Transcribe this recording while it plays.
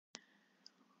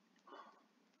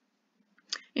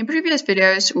In previous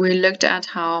videos, we looked at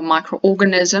how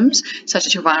microorganisms, such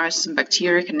as your viruses and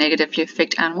bacteria, can negatively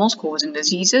affect animals, causing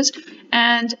diseases.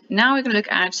 And now we're going to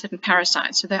look at certain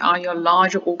parasites. So they are your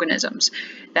larger organisms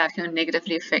that can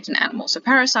negatively affect an animal. So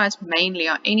parasites mainly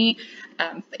are any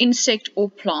insect or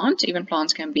plant, even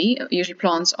plants can be. Usually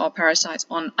plants are parasites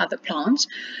on other plants.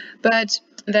 But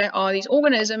there are these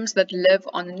organisms that live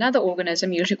on another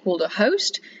organism, usually called a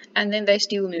host, and then they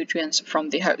steal nutrients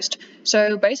from the host.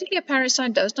 So basically a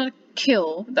parasite does not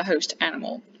kill the host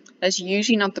animal. That's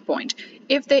usually not the point.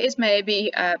 If there is maybe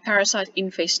a parasite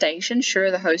infestation, sure,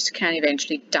 the host can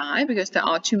eventually die because there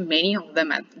are too many of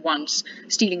them at once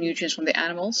stealing nutrients from the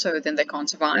animal, so then they can't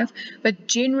survive. But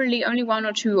generally only one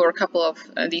or two or a couple of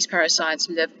these parasites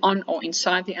live on or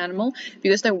inside the animal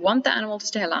because they want the animal to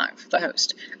stay alive, the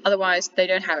host. Otherwise, they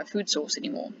don't have a food source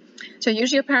anymore. So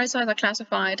usually your parasites are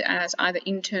classified as either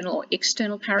internal or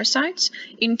external parasites.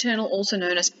 Internal, also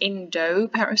known as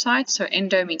endoparasites. So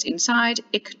endo means inside,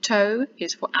 ecto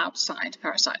is for outside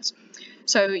parasites.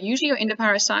 So usually your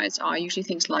endoparasites are usually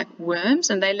things like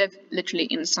worms, and they live literally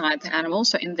inside the animal,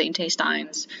 so in the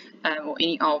intestines or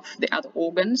any of the other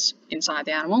organs inside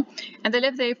the animal. And they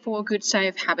live there for a good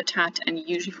safe habitat and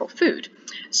usually for food.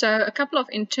 So a couple of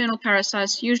internal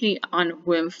parasites, usually on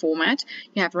worm format.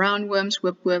 You have roundworms,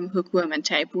 whipworm, hookworm, and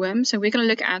tapeworm. So we're going to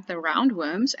look at the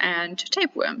roundworms and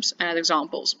tapeworms as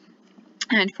examples.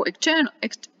 And for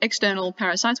external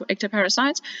parasites or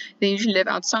ectoparasites, they usually live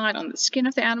outside on the skin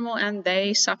of the animal and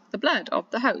they suck the blood of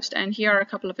the host. And here are a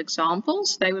couple of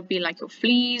examples. They would be like your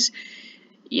fleas.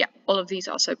 Yeah, all of these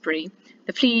are so pretty.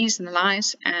 The fleas and the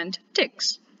lice and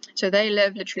ticks. So they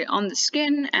live literally on the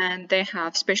skin and they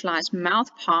have specialized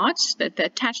mouth parts that they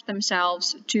attach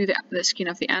themselves to the skin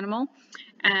of the animal.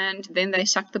 And then they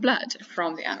suck the blood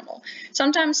from the animal.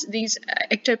 Sometimes these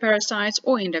ectoparasites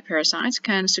or endoparasites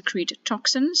can secrete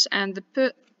toxins, and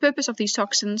the purpose of these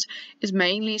toxins is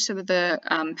mainly so that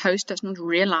the host does not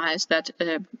realize that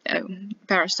a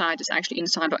parasite is actually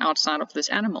inside or outside of this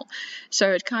animal. So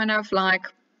it kind of like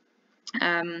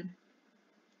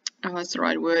what's the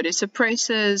right word? It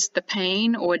suppresses the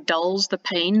pain or dulls the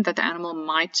pain that the animal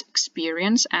might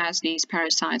experience as these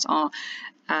parasites are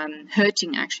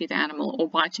hurting actually the animal or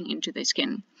biting into their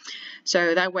skin.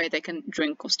 So that way they can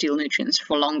drink or steal nutrients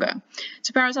for longer.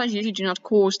 So parasites usually do not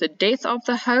cause the death of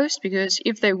the host, because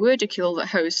if they were to kill the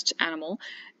host animal,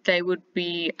 they would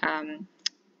be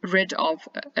rid of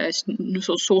a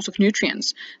source of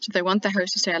nutrients. So they want the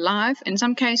host to stay alive. In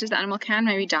some cases the animal can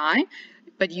maybe die,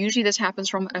 but usually this happens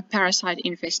from a parasite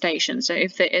infestation. So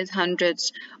if there is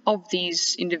hundreds of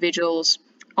these individuals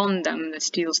on them that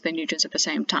steals their nutrients at the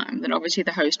same time, then obviously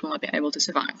the host will not be able to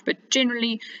survive. But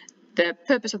generally the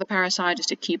purpose of the parasite is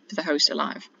to keep the host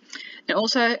alive. And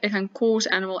also it can cause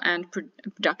animal and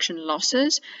production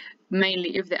losses,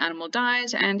 mainly if the animal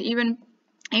dies, and even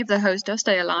if the host does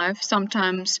stay alive,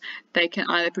 sometimes they can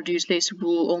either produce less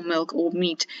wool or milk or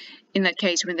meat, in that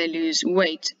case when they lose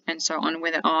weight and so on,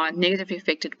 when they are negatively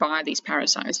affected by these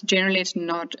parasites. Generally, it's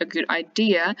not a good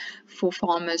idea for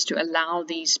farmers to allow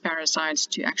these parasites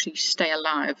to actually stay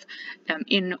alive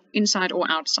inside or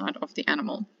outside of the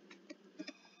animal.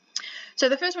 So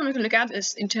the first one we're going to look at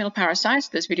is internal parasites.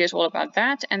 This video is all about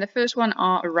that. And the first one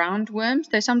are roundworms.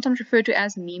 They're sometimes referred to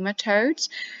as nematodes.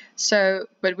 So,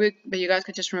 but you guys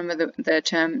can just remember the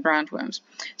term roundworms.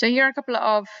 So here are a couple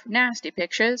of nasty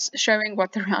pictures showing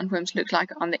what the roundworms look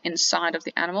like on the inside of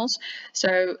the animals.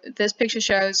 So this picture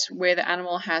shows where the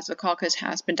animal the carcass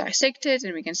has been dissected,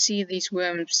 and we can see these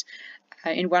worms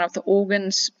in one of the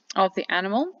organs of the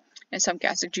animal. And some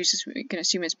gastric juices, we can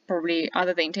assume it's probably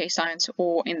either the intestines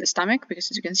or in the stomach,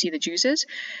 because as you can see the juices.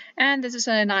 And this is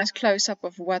a nice close-up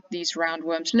of what these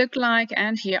roundworms look like.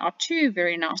 And here are two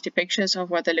very nasty pictures of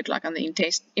what they look like on the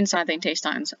inside the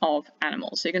intestines of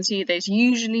animals. So you can see there's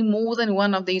usually more than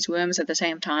one of these worms at the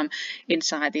same time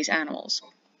inside these animals.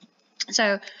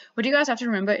 So what you guys have to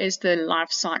remember is the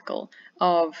life cycle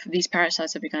of these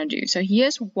parasites that we're going to do. So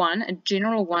here's one, a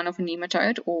general one of a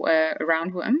nematode or a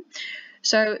roundworm.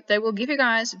 So they will give you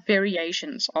guys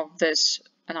variations of this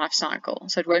life cycle.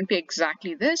 So it won't be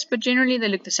exactly this, but generally they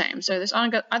look the same. So there's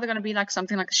either going to be like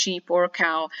something like a sheep or a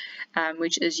cow,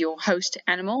 which is your host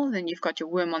animal. Then you've got your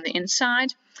worm on the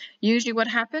inside. Usually what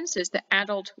happens is the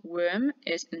adult worm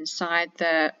is inside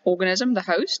the organism, the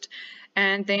host,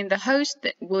 and then the host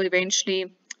will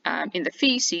eventually, in the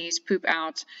feces, poop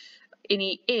out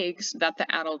any eggs that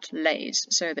the adult lays.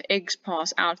 So the eggs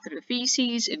pass out through the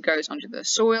feces, it goes onto the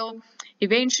soil.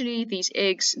 Eventually, these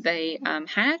eggs, they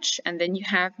hatch, and then you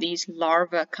have these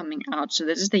larvae coming out. So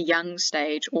this is the young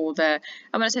stage, or I'm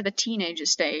going to say the teenager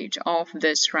stage of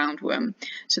this roundworm.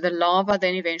 So the larvae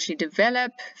then eventually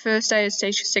develop. First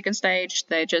stage, second stage,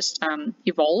 they just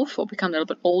evolve or become a little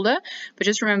bit older. But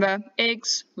just remember,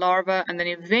 eggs, larvae, and then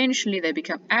eventually they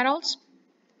become adults.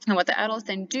 And what the adults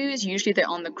then do is usually they're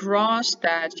on the grass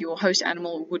that your host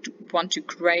animal would want to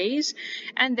graze,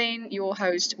 and then your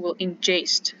host will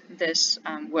ingest this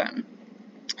worm.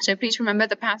 So please remember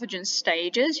the pathogen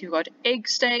stages. You've got egg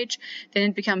stage, then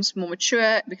it becomes more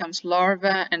mature, it becomes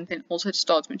larva, and then also it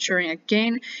starts maturing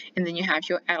again, and then you have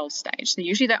your adult stage. So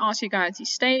usually they ask you guys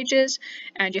these stages,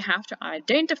 and you have to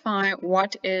identify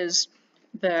what is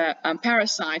the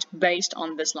parasite based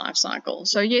on this life cycle.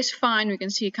 So yes, fine, we can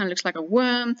see it kind of looks like a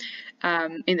worm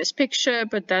in this picture,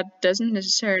 but that doesn't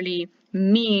necessarily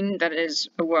mean that it is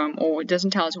a worm, or it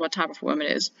doesn't tell us what type of worm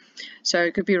it is. So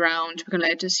it could be round. We can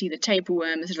later see the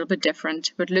tapeworm is a little bit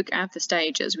different, but look at the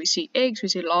stages. We see eggs, we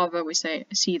see larva, we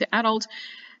see the adult.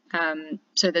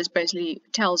 So this basically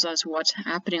tells us what's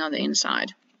happening on the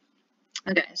inside.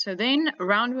 Okay, so then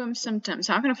roundworm symptoms.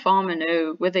 How can a farmer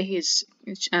know whether his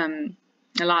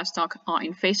livestock are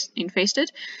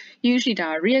infested? Usually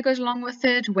diarrhea goes along with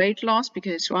it, weight loss,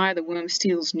 because the worm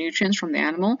steals nutrients from the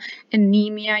animal,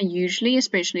 anemia usually,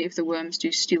 especially if the worms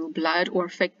do steal blood or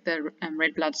affect the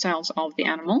red blood cells of the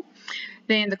animal.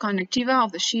 Then the conjunctiva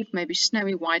of the sheep may be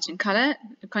snowy white in color.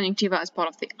 The conjunctiva is part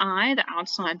of the eye, the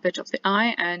outside bit of the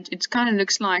eye, and it kind of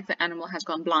looks like the animal has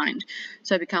gone blind.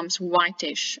 So it becomes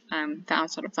whitish, the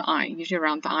outside of the eye, usually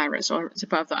around the iris, or it's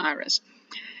above the iris.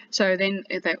 So then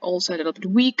they're also a little bit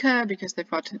weaker because they've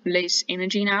got less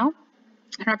energy now.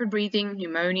 Rapid breathing,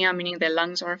 pneumonia, meaning their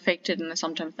lungs are affected and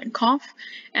sometimes they cough,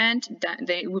 and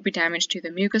they would be damaged to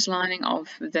the mucous lining of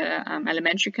the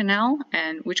alimentary canal,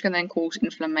 and which can then cause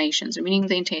inflammation, so meaning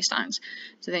the intestines.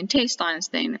 So the intestines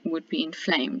then would be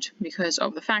inflamed because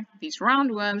of the fact that these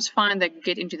roundworms find they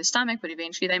get into the stomach, but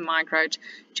eventually they migrate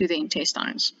to the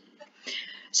intestines.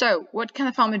 So what can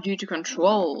a farmer do to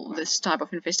control this type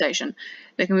of infestation?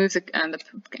 They can move the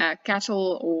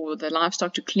cattle or the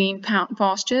livestock to clean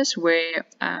pastures where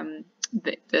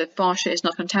the pasture is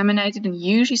not contaminated, and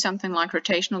usually something like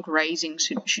rotational grazing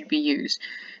should be used.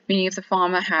 Meaning if the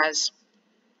farmer has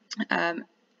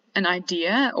an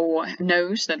idea or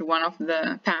knows that one of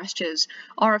the pastures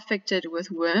are affected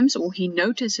with worms, or he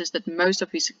notices that most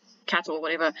of his cattle or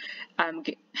whatever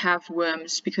have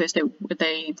worms because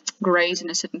they graze in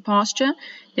a certain pasture,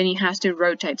 then he has to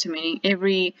rotate. So meaning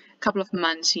every couple of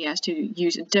months he has to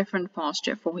use a different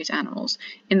pasture for his animals.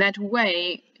 In that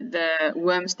way, the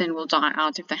worms then will die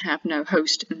out if they have no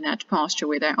host in that pasture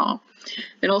where they are.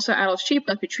 Then also adult sheep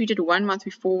must be treated 1 month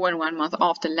before and 1 month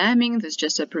after lambing. This is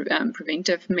just a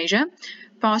preventive measure.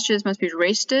 Pastures must be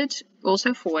rested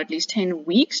also for at least 10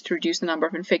 weeks to reduce the number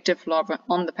of infective larvae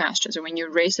on the pasture. So when you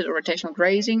rest it or rotational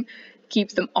grazing,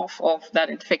 keep them off of that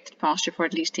infected pasture for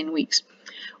at least 10 weeks.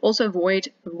 Also avoid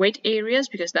wet areas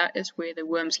because that is where the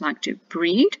worms like to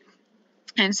breed.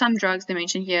 And some drugs they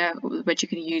mention here that you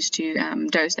can use to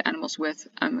dose the animals with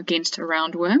against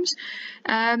roundworms.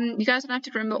 You guys don't have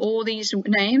to remember all these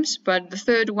names, but the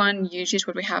third one usually is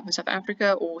what we have in South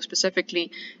Africa, or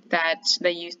specifically that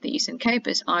they use the Eastern Cape,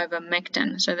 is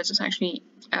ivermectin. So this is actually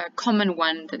a common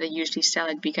one that they usually sell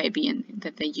at BKB and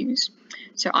that they use.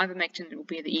 So ivermectin will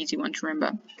be the easy one to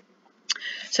remember.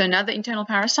 So another internal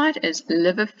parasite is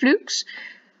liver flukes.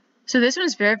 So this one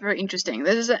is very, very interesting.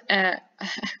 This is a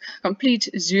complete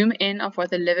zoom in of what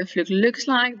the liver fluke looks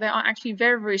like. They are actually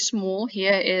very, very small.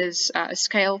 Here is a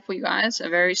scale for you guys, a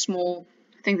very small,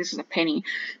 I think this is a penny,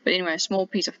 but anyway, a small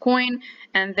piece of coin,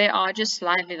 and they are just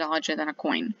slightly larger than a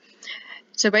coin.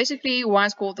 So basically, why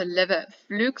it's called the liver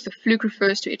fluke. The fluke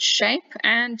refers to its shape,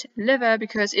 and liver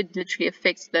because it literally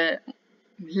affects the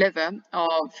liver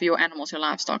of your animals, your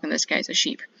livestock, in this case a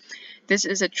sheep. This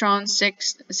is a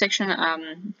section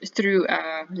through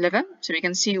liver, so we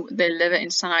can see the liver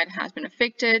inside has been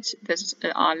affected. This is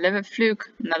our liver fluke,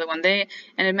 another one there,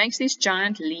 and it makes these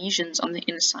giant lesions on the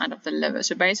inside of the liver.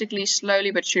 So basically,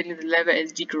 slowly but surely, the liver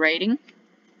is degrading,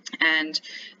 and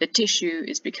the tissue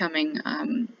is becoming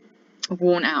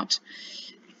worn out.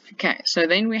 Okay, so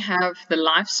then we have the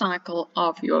life cycle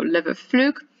of your liver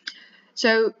fluke.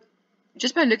 So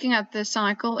just by looking at the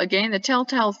cycle, again, the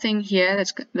telltale thing here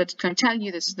that's going to tell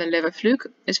you this is the liver fluke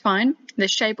is fine. The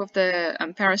shape of the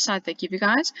parasite they give you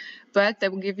guys, but they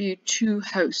will give you 2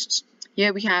 hosts.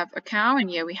 Here we have a cow and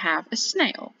here we have a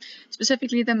snail,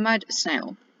 specifically the mud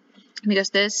snail, because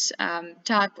this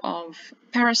type of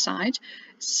parasite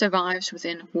survives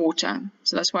within water.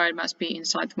 So that's why it must be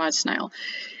inside the mud snail.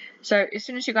 So as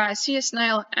soon as you guys see a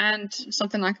snail and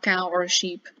something like a cow or a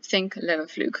sheep, think liver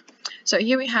fluke. So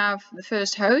here we have the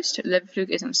first host. Liver fluke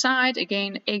is inside.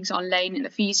 Again, eggs are laid in the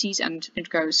feces and it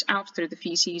goes out through the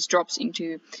feces, drops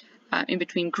into in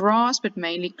between grass, but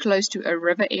mainly close to a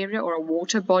river area or a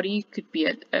water body. Could be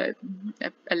a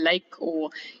lake or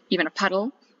even a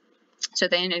puddle. So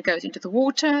then it goes into the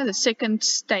water. The second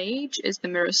stage is the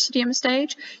mericidium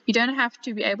stage. You don't have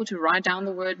to be able to write down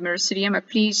the word mericidium, but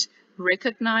please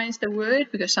recognize the word,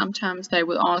 because sometimes they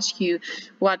will ask you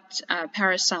what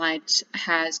parasite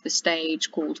has the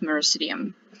stage called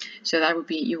mericidium. So that would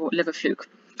be your liver fluke.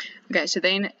 Okay, so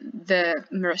then the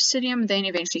mericidium then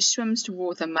eventually swims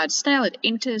toward the mud snail. It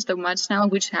enters the mud snail,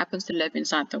 which happens to live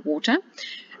inside the water.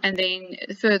 And then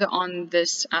further on,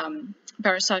 this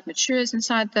parasite matures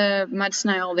inside the mud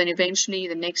snail. Then eventually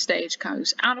the next stage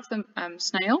goes out of the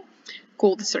snail,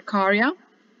 called the cercaria.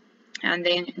 And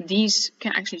then these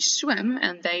can actually swim,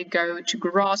 and they go to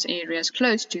grass areas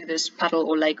close to this puddle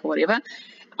or lake or whatever,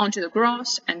 onto the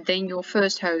grass, and then your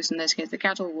first host, in this case the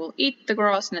cattle, will eat the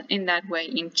grass and in that way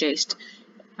ingest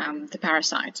the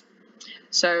parasite.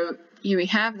 So here we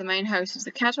have the main host is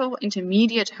the cattle,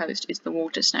 intermediate host is the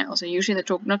water snail. So usually they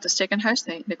talk not the second host,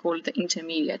 they call it the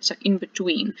intermediate, so in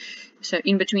between. So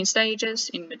in between stages,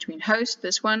 in between hosts,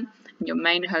 this one, and your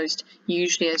main host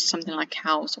usually is something like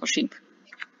cows or sheep.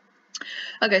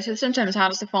 Okay, so sometimes how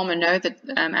does the farmer know that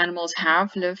animals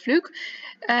have liver fluke?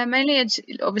 Mainly it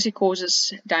obviously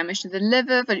causes damage to the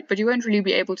liver, but you won't really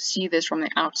be able to see this from the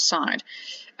outside.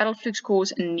 Adult flukes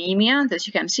cause anemia, as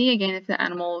you can see again if the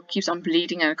animal keeps on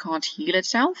bleeding and it can't heal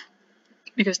itself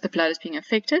because the blood is being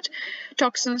affected.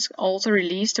 Toxins also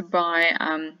released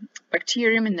by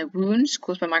bacterium in the wounds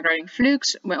caused by migrating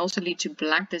flukes may also lead to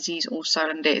black disease or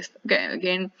sudden death. Okay,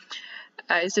 again,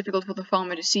 it's difficult for the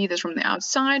farmer to see this from the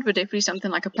outside, but definitely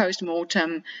something like a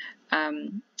post-mortem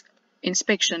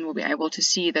inspection will be able to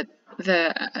see that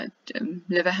the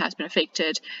liver has been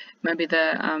affected. Maybe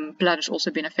the blood has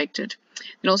also been affected.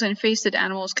 And also infested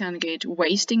animals can get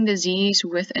wasting disease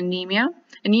with anemia.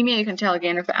 Anemia, you can tell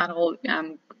again if the animal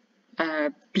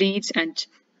bleeds and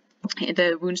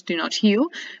the wounds do not heal.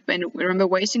 But remember,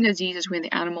 wasting disease is when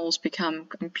the animals become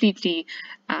completely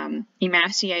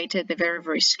emaciated. They're very,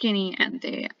 very skinny, and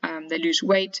they lose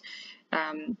weight.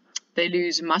 They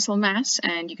lose muscle mass,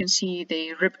 and you can see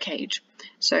the rib cage.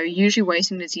 So usually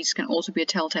wasting disease can also be a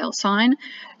telltale sign.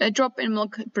 A drop in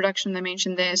milk production they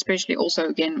mentioned there, especially also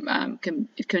again,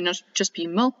 it can not just be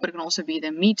milk, but it can also be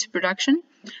the meat production.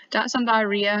 Some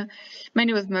diarrhea.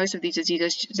 Mainly with most of these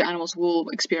diseases, the animals will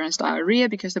experience diarrhea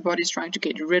because the body is trying to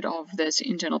get rid of this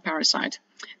internal parasite.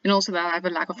 Then also they'll have a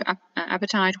lack of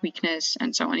appetite, weakness,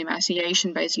 and so on.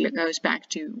 Emaciation basically goes back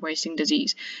to wasting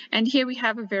disease. And here we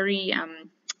have a very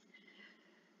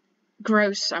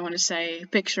gross, I want to say,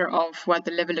 picture of what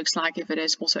the liver looks like if it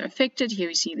is also affected. Here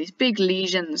we see these big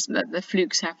lesions that the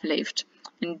flukes have left,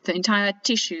 and the entire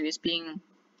tissue is being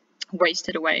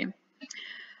wasted away.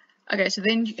 Okay, so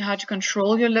then how to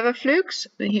control your liver flukes.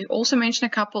 He also mentioned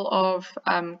a couple of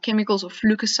chemicals or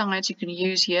flukicides you can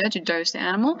use here to dose the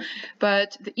animal,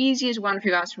 but the easiest one for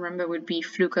you guys to remember would be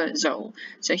flucazole.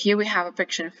 So here we have a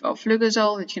picture of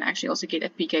flucazole that you can actually also get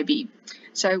at PKB.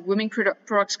 So worming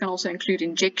products can also include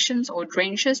injections or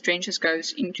drenches. Drenches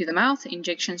goes into the mouth.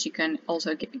 Injections you can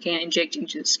also inject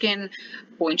into the skin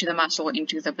or into the muscle,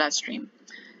 into the bloodstream.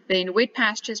 Then wet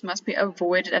pastures must be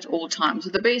avoided at all times. So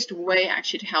the best way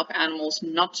actually to help animals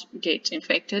not get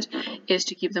infected is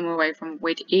to keep them away from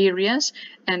wet areas.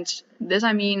 And this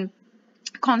I mean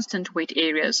constant wet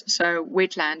areas, so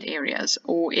wetland areas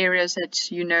or areas that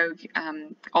you know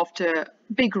after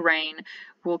big rain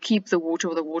will keep the water,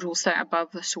 or the water will stay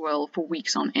above the soil for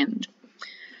weeks on end.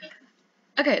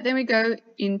 Okay, then we go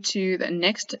into the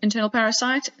next internal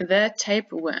parasite, the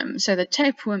tapeworm. So the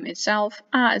tapeworm itself,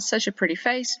 it's such a pretty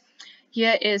face.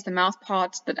 Here is the mouth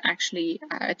part that actually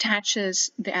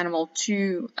attaches the animal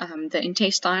to the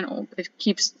intestine, or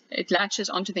it latches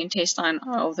onto the intestine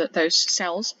of those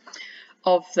cells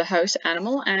of the host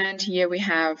animal. And here we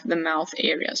have the mouth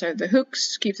area. So the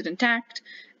hooks keeps it intact,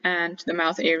 and the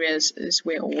mouth areas is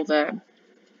where all the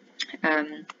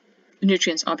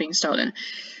nutrients are being stolen.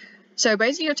 So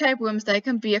basically your tapeworms, they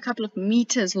can be a couple of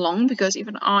meters long, because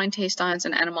even our intestines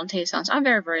and animal intestines are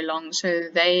very, very long, so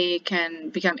they can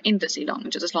become endlessly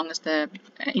long, just as long as the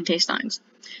intestines.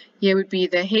 Here would be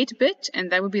the head bit,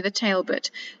 and that would be the tail bit.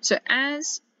 So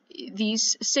as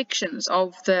these sections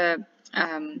of the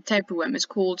tapeworm is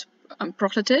called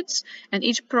prochletids, and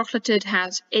each prochlitid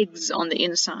has eggs on the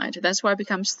inside. That's why it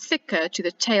becomes thicker to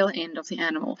the tail end of the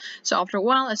animal. So after a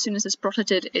while, as soon as this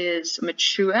prochlitid is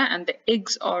mature and the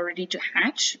eggs are ready to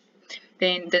hatch,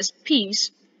 then this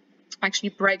piece actually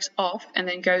breaks off and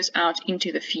then goes out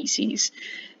into the feces.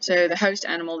 So the host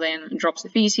animal then drops the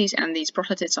feces and these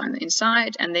protetids are on the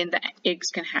inside, and then the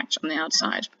eggs can hatch on the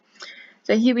outside.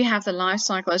 So here we have the life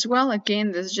cycle as well.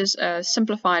 Again, this is just a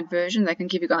simplified version that can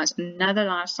give you guys another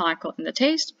life cycle in the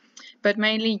test. But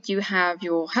mainly you have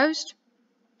your host,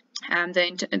 and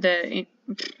then the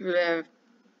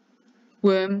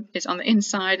worm is on the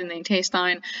inside in the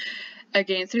intestine.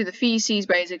 Again, through the feces,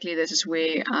 basically, this is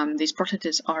where these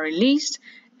protetids are released,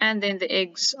 and then the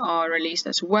eggs are released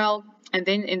as well. And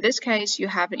then in this case, you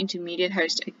have an intermediate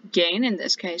host again. In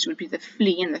this case, would be the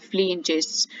flea, and the flea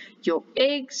ingests your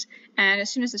eggs. And as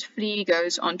soon as this flea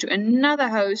goes onto another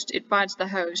host, it bites the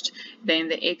host, then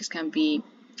the eggs can be,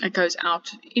 it goes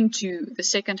out into the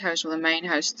second host or the main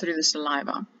host through the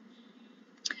saliva.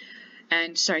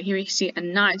 And so here we see a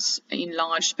nice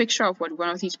enlarged picture of what one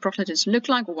of these protetids look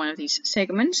like, or one of these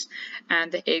segments, and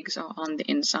the eggs are on the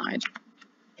inside.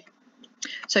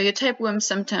 So your tapeworm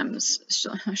symptoms,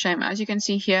 shame, as you can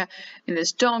see here in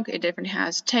this dog, it definitely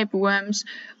has tapeworms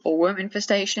or worm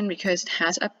infestation because it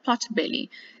has a pot belly,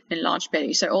 enlarged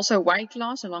belly. So also weight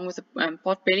loss along with the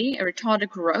pot belly, a retarded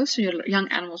growth, so your young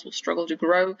animals will struggle to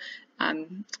grow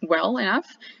well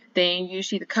enough. Then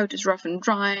usually the coat is rough and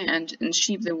dry, and in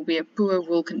sheep there will be a poor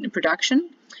wool production.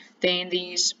 Then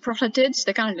these protetids,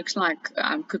 they kind of looks like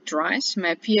cooked rice,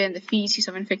 may appear in the feces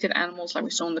of infected animals like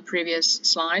we saw in the previous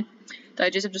slide.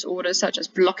 Digestive disorders such as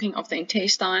blocking of the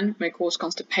intestine may cause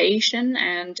constipation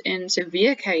and in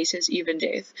severe cases even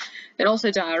death. Then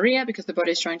also diarrhea because the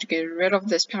body is trying to get rid of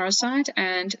this parasite,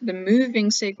 and the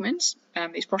moving segments,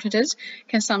 these protetids,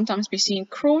 can sometimes be seen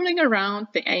crawling around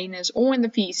the anus or in the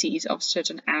feces of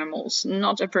certain animals.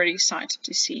 Not a pretty sight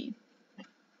to see.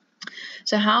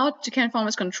 So how can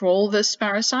farmers control this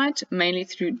parasite? Mainly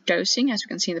through dosing, as you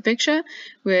can see in the picture,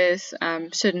 with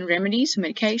certain remedies,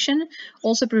 medication.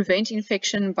 Also prevent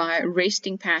infection by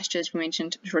resting pastures, we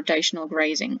mentioned rotational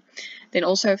grazing. Then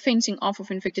also fencing off of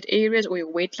infected areas or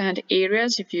your wetland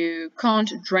areas. If you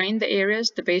can't drain the areas,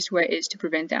 the best way is to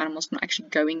prevent the animals from actually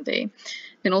going there.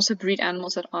 Then also breed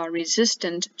animals that are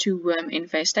resistant to worm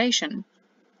infestation.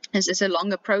 This is a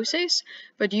longer process,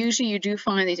 but usually you do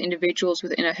find these individuals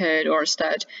within a herd or a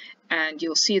stud, and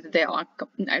you'll see that they are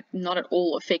not at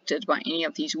all affected by any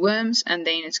of these worms, and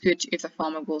then it's good if the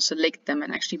farmer will select them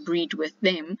and actually breed with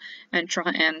them and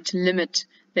try and limit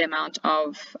the amount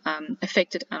of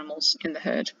affected animals in the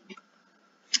herd.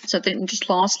 So then just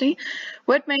lastly,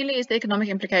 what mainly is the economic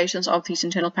implications of these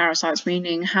internal parasites,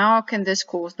 meaning how can this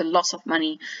cause the loss of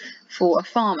money for a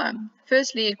farmer?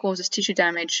 Firstly, it causes tissue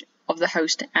damage of the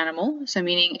host animal, so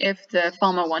meaning if the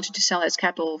farmer wanted to sell his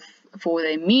cattle for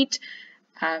their meat,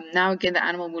 now again the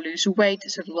animal will lose weight,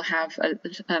 so it will have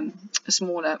a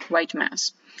smaller weight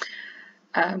mass.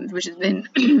 Which is then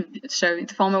so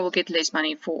the farmer will get less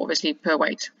money for obviously per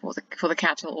weight for the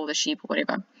cattle or the sheep or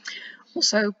whatever.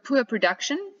 Also poor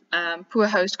production, poor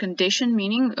host condition,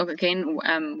 meaning again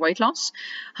weight loss,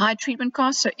 high treatment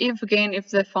costs. So if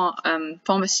the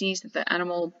farmer sees that the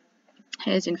animal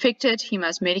is infected, he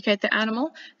must medicate the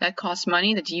animal. That costs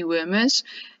money, the dewormers.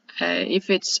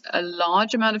 If it's a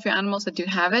large amount of your animals that do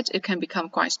have it, it can become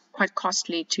quite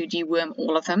costly to deworm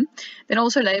all of them. Then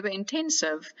also labor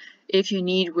intensive if you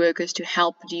need workers to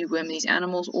help deworm these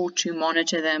animals or to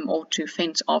monitor them or to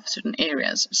fence off certain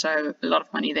areas. So a lot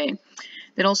of money there.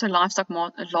 Then also livestock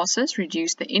losses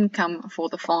reduce the income for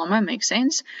the farmer, makes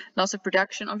sense. Loss of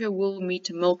production of your wool,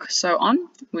 meat, milk, so on,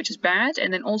 which is bad.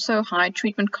 And then also high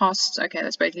treatment costs. Okay,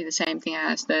 that's basically the same thing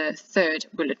as the third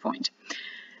bullet point.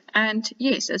 And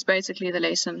yes, that's basically the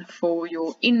lesson for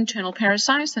your internal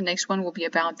parasites. The next one will be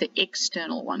about the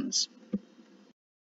external ones.